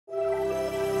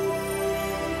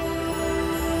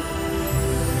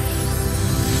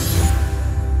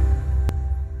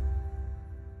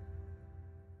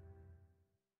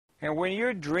And when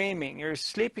you're dreaming, you're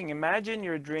sleeping, imagine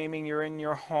you're dreaming, you're in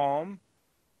your home,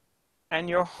 and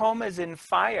your home is in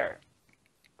fire.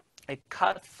 It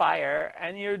caught fire,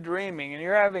 and you're dreaming, and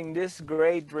you're having this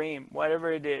great dream,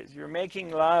 whatever it is. You're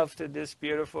making love to this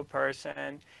beautiful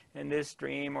person in this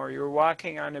dream, or you're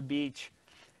walking on a beach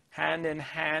hand in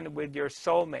hand with your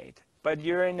soulmate, but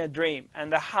you're in a dream,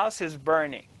 and the house is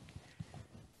burning.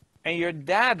 And your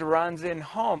dad runs in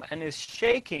home and is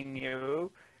shaking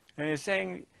you, and is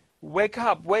saying, wake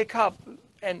up,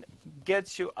 and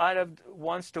gets you out of,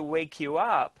 wants to wake you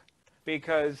up,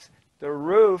 because the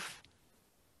roof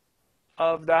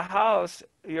of the house,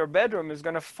 your bedroom, is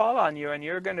going to fall on you and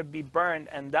you're going to be burned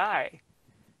and die.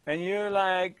 And you're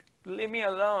like, leave me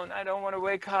alone. I don't want to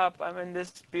wake up. I'm in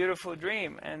this beautiful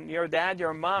dream. And your dad,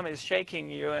 your mom is shaking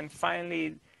you, and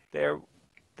finally they're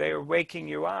waking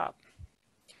you up.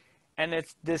 And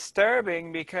it's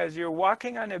disturbing because you're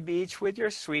walking on a beach with your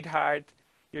sweetheart.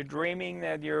 You're dreaming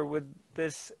that you're with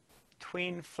this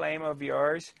twin flame of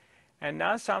yours, and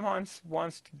now someone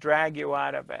wants to drag you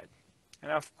out of it.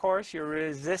 And of course, you're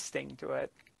resisting to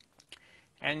it.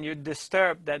 And you're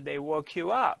disturbed that they woke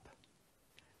you up.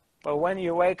 But when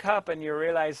you wake up and you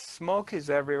realize smoke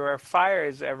is everywhere, fire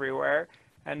is everywhere,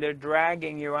 and they're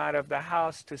dragging you out of the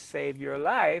house to save your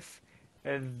life,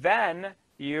 then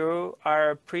you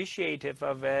are appreciative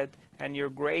of it and you're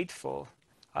grateful.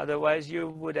 Otherwise, you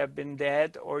would have been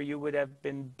dead, or you would have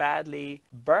been badly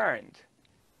burned.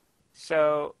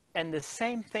 So, and the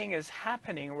same thing is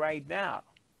happening right now.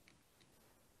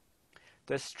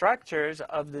 The structures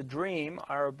of the dream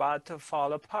are about to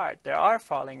fall apart. They are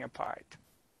falling apart.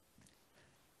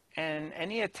 And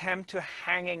any attempt to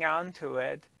hanging on to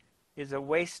it is a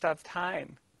waste of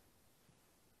time.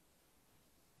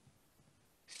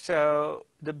 So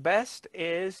the best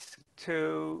is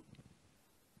to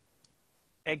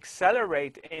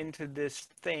accelerate into this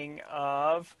thing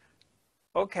of,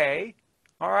 okay,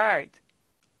 all right,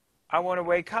 I want to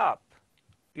wake up.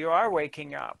 You are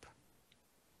waking up.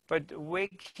 But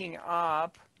waking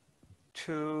up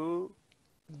to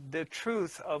the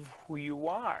truth of who you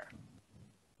are.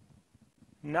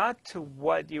 Not to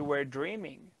what you were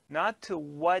dreaming, not to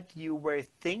what you were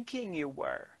thinking you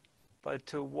were, but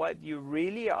to what you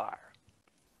really are.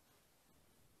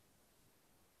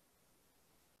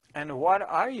 And what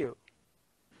are you?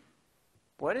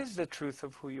 What is the truth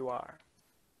of who you are?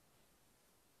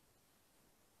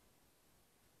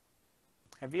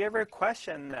 Have you ever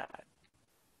questioned that?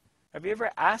 Have you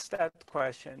ever asked that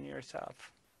question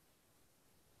yourself?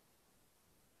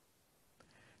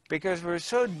 Because we're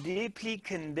so deeply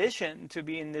conditioned to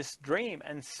be in this dream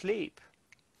and sleep.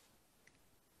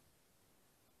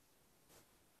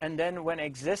 And then when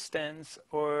existence,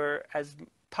 or as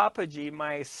Papaji,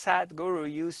 my Sat Guru,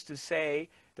 used to say,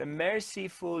 the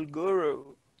merciful Guru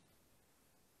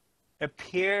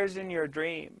appears in your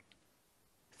dream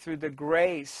through the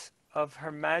grace of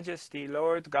Her Majesty,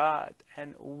 Lord God,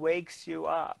 and wakes you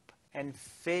up and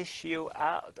fish you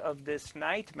out of this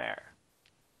nightmare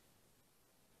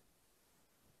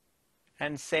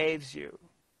and saves you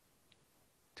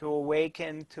to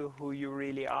awaken to who you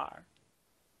really are.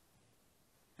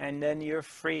 And then you're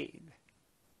freed.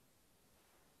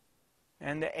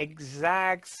 And the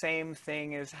exact same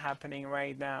thing is happening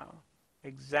right now.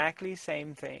 Exactly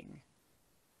same thing.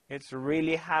 It's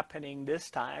really happening this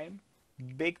time,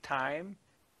 big time,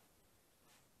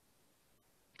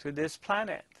 to this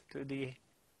planet, to the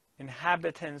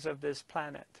inhabitants of this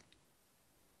planet.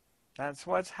 That's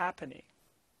what's happening.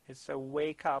 It's a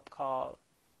wake-up call.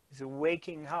 It's a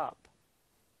waking up.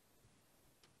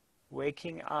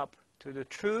 Waking up to the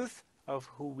truth of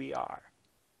who we are.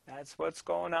 That's what's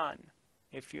going on.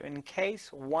 If you're in case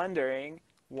wondering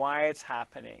why it's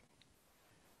happening.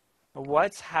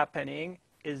 What's happening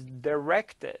is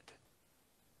directed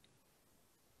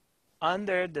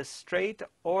under the straight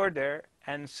order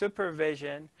and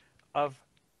supervision of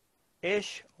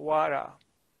Ishvara,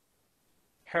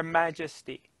 Her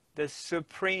Majesty, the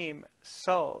Supreme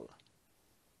Soul,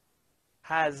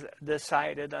 has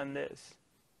decided on this.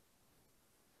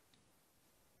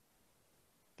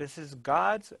 This is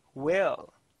God's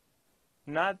will,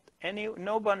 not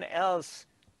no one else.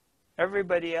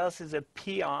 Everybody else is a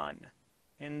peon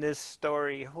in this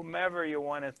story, whomever you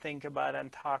want to think about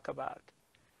and talk about.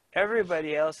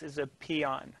 Everybody else is a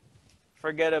peon.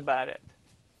 Forget about it.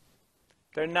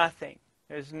 They're nothing.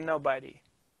 There's nobody.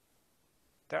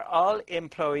 They're all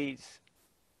employees.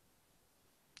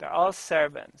 They're all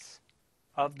servants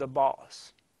of the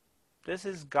boss. This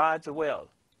is God's will.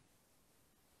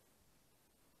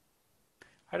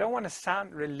 I don't want to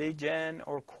sound religion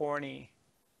or corny,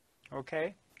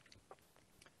 okay?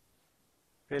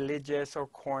 religious or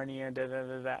corny or da da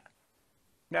da da.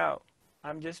 No,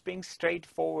 I'm just being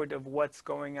straightforward of what's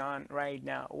going on right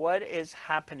now. What is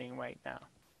happening right now?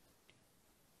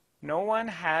 No one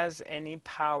has any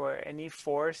power, any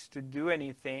force to do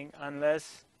anything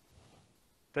unless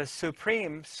the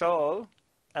Supreme Soul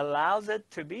allows it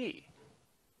to be.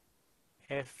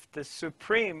 If the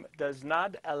Supreme does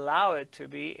not allow it to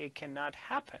be, it cannot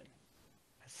happen.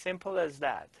 As simple as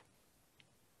that.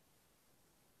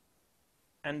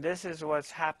 And this is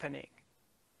what's happening.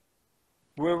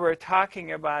 We were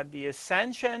talking about the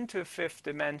ascension to fifth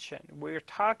dimension. We're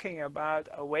talking about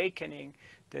awakening,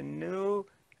 the new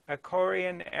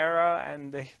Aquarian era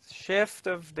and the shift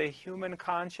of the human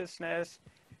consciousness.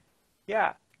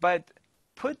 Yeah, but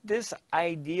put this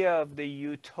idea of the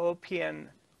utopian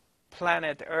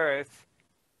planet Earth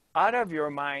out of your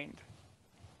mind.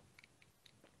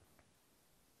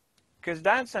 Because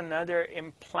that's another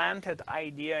implanted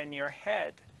idea in your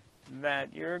head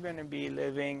that you're going to be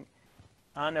living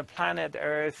on a planet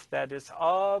Earth that is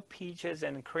all peaches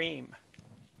and cream.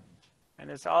 And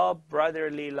it's all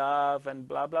brotherly love and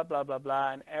blah, blah, blah, blah,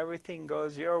 blah. And everything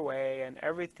goes your way and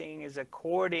everything is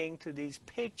according to these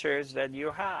pictures that you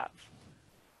have.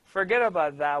 Forget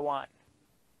about that one.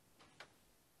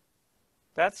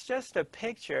 That's just a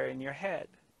picture in your head.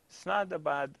 It's not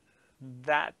about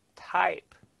that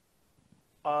type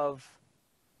of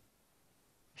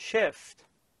shift.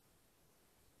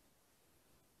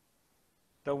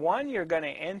 The one you're going to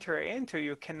enter into,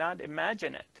 you cannot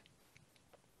imagine it.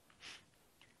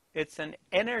 It's an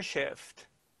inner shift.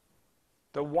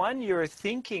 The one you're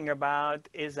thinking about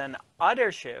is an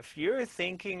outer shift. You're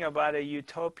thinking about a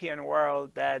utopian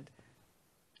world that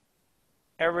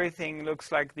everything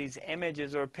looks like these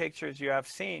images or pictures you have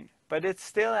seen. But it's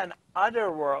still an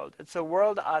other world. It's a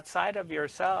world outside of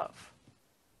yourself.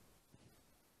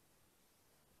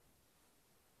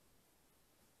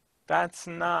 That's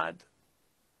not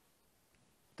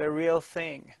the real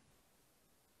thing.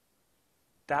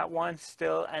 That one's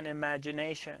still an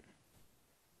imagination.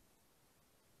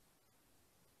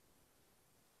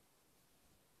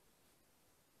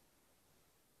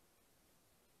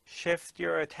 Shift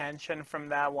your attention from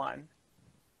that one.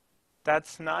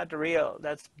 That's not real.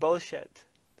 That's bullshit.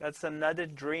 That's another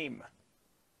dream.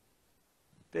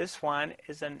 This one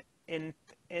is an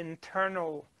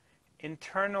internal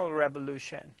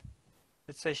revolution.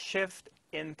 It's a shift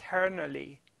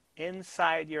internally,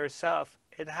 inside yourself.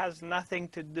 It has nothing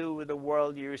to do with the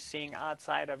world you're seeing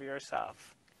outside of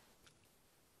yourself.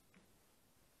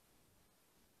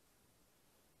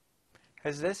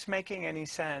 Is this making any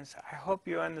sense? I hope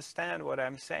you understand what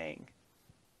I'm saying.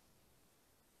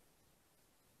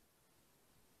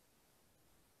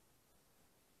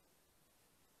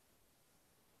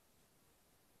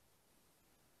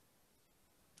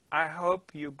 I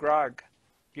hope you grok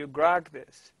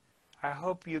this. I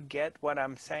hope you get what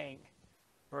I'm saying,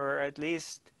 or at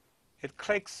least it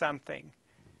clicks something.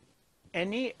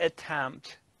 Any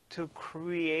attempt to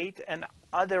create an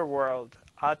other world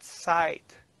outside,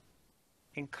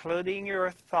 including your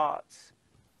thoughts,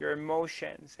 your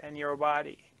emotions, and your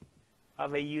body,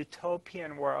 of a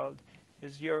utopian world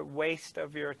is your waste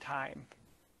of your time.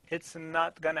 It's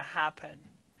not going to happen.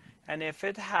 And if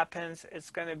it happens, it's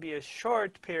going to be a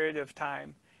short period of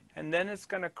time, and then it's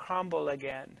going to crumble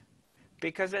again,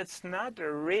 because it's not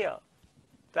real.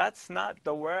 That's not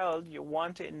the world you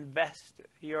want to invest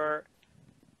your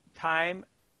time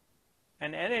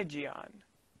and energy on.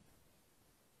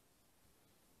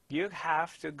 You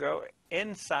have to go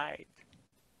inside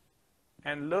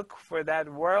and look for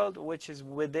that world which is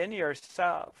within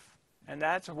yourself. And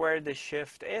that's where the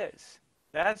shift is.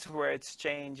 That's where it's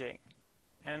changing.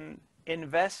 And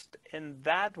invest in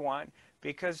that one,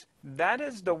 because that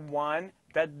is the one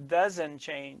that doesn't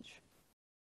change.